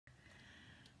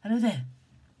Hello there.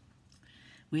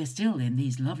 We are still in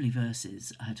these lovely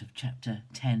verses out of chapter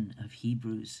 10 of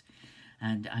Hebrews,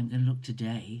 and I'm going to look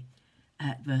today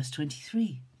at verse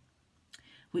 23,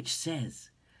 which says,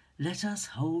 "Let us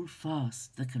hold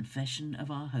fast the confession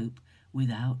of our hope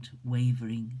without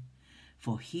wavering,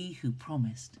 for he who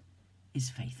promised is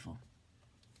faithful."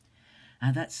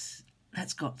 And that's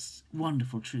got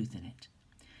wonderful truth in it.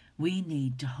 We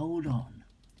need to hold on,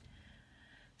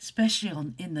 especially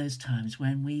in those times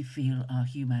when we feel our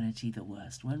humanity the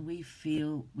worst, when we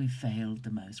feel we've failed the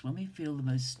most, when we feel the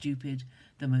most stupid,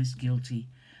 the most guilty,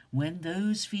 when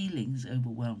those feelings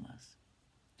overwhelm us.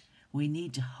 We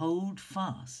need to hold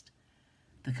fast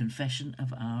the confession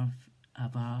of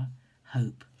our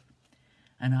hope.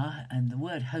 And the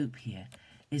word hope here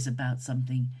is about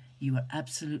something you are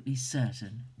absolutely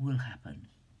certain will happen.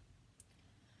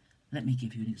 Let me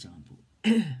give you an example.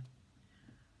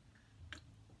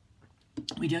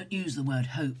 We don't use the word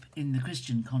hope in the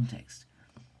Christian context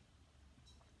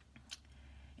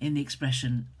in the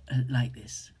expression like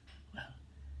this. Well,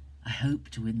 I hope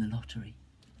to win the lottery.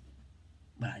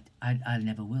 Well, I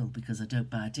never will because I don't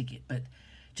buy a ticket. But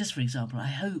just for example, I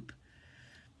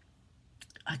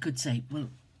could say,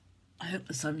 well, I hope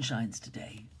the sun shines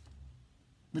today,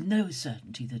 with no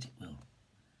certainty that it will.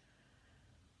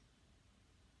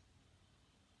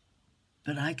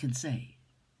 But I can say,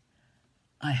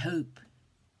 I hope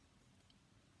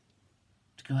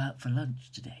to go out for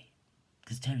lunch today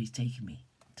because Terry's taking me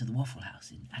to the Waffle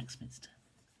House in Axminster.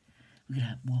 We're going to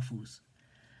have waffles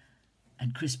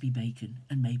and crispy bacon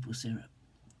and maple syrup.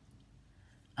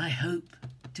 I hope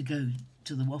to go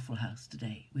to the Waffle House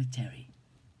today with Terry.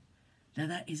 Now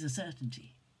that is a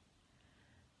certainty,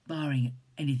 barring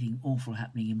anything awful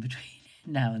happening in between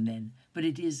now and then, but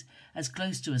it is as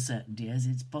close to a certainty as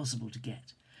it's possible to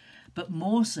get. But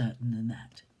more certain than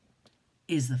that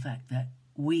is the fact that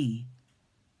we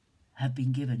have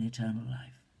been given eternal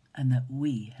life and that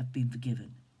we have been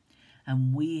forgiven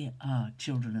and we are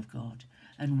children of God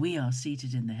and we are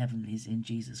seated in the heavenlies in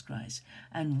Jesus Christ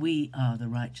and we are the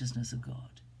righteousness of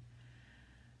God.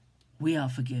 We are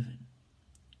forgiven.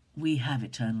 We have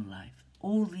eternal life.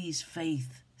 All these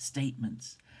faith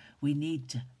statements we need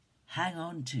to hang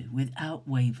on to without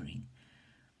wavering.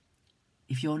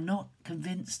 If you're not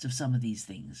convinced of some of these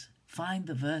things, find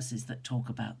the verses that talk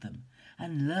about them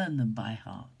and learn them by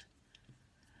heart.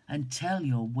 And tell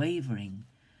your wavering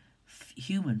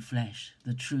human flesh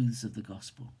the truths of the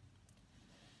gospel.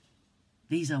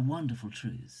 These are wonderful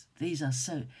truths. These are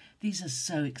so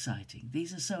exciting.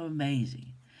 These are so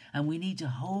amazing. And we need to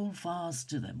hold fast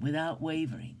to them without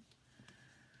wavering.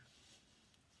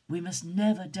 We must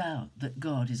never doubt that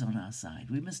God is on our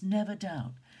side. We must never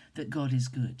doubt that God is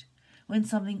good. When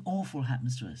something awful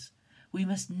happens to us, we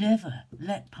must never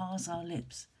let pass our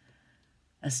lips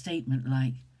a statement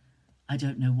like, I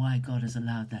don't know why God has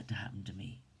allowed that to happen to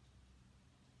me.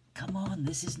 Come on,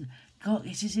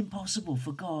 it is impossible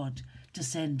for God to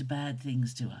send bad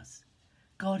things to us.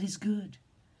 God is good.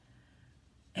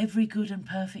 Every good and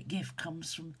perfect gift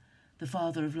comes from the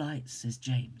Father of lights, says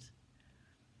James.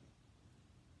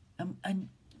 And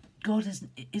God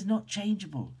is not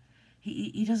changeable.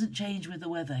 He doesn't change with the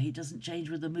weather. He doesn't change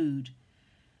with the mood.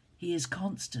 He is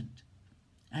constant.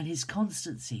 And his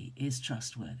constancy is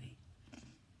trustworthy.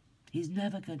 He's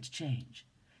never going to change.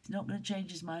 He's not going to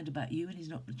change his mind about you, and he's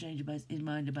not going to change his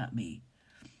mind about me.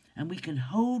 And we can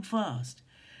hold fast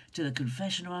to the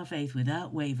confession of our faith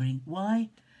without wavering. Why?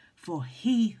 For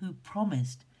he who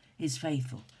promised is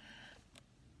faithful.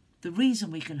 The reason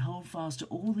we can hold fast to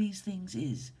all these things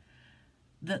is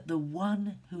that the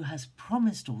one who has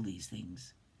promised all these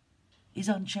things is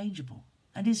unchangeable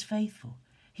and is faithful.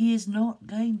 He is not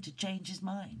going to change his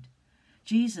mind.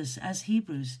 Jesus, as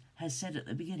Hebrews has said at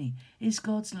the beginning, is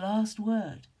God's last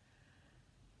word.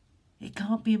 It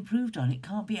can't be improved on. It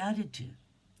can't be added to.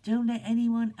 Don't let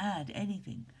anyone add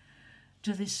anything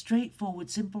to this straightforward,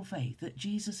 simple faith that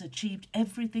Jesus achieved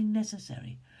everything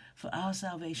necessary for our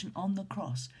salvation on the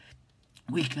cross.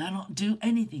 We cannot do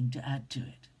anything to add to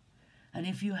it. And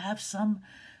if you have some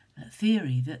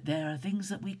theory that there are things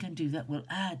that we can do that will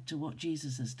add to what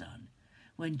Jesus has done,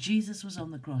 when Jesus was on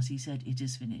the cross, he said, it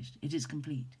is finished, it is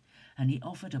complete. And he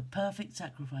offered a perfect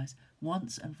sacrifice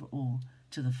once and for all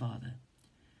to the Father.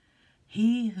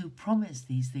 He who promised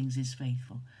these things is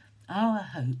faithful. Our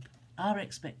hope, our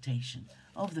expectation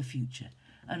of the future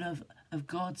and of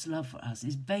God's love for us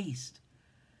is based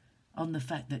on the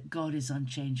fact that God is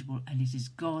unchangeable and it is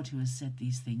God who has said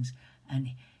these things,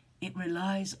 and it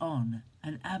relies on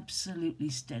an absolutely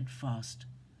steadfast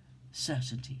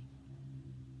certainty,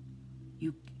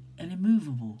 an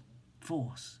immovable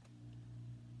force.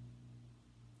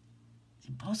 It's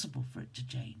impossible for it to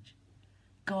change.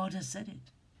 God has said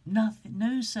it. Nothing,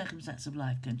 no circumstance of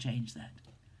life can change that.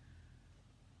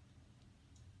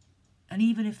 And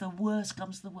even if the worst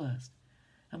comes to the worst,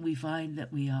 and we find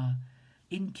that we are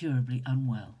incurably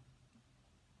unwell,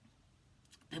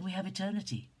 then we have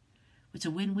eternity. It's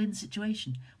a win-win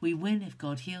situation. We win if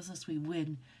God heals us. We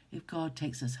win if God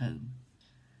takes us home.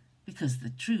 Because the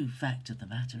true fact of the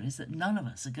matter is that none of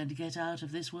us are going to get out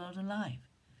of this world alive.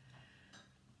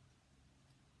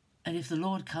 And if the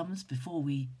Lord comes before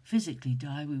we physically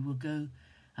die, we will go,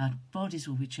 our bodies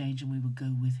will be changed, and we will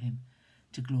go with him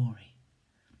to glory.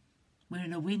 We're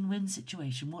in a win-win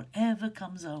situation. Whatever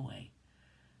comes our way,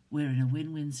 we're in a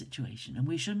win-win situation. And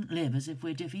we shouldn't live as if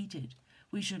we're defeated.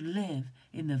 We should live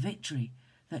in the victory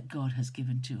that God has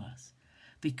given to us,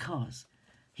 because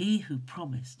he who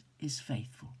promised is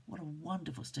faithful. What a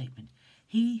wonderful statement.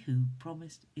 He who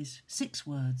promised is 6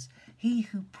 words. He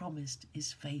who promised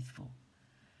is faithful.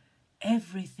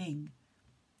 Everything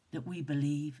that we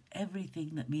believe,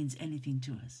 everything that means anything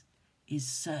to us, is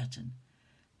certain,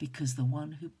 because the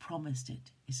one who promised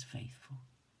it is faithful.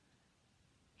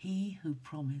 He who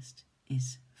promised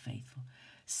is faithful.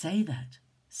 Say that.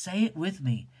 Say it with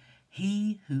me.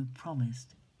 He who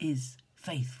promised is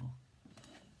faithful.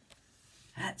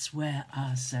 That's where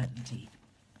our certainty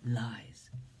lies,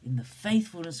 in the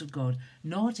faithfulness of God,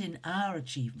 not in our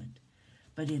achievement,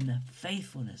 but in the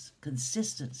faithfulness,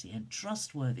 consistency, and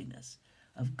trustworthiness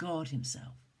of God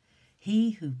himself.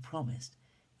 He who promised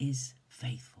is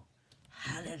faithful.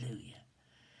 Hallelujah.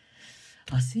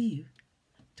 I'll see you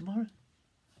tomorrow.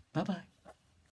 Bye-bye.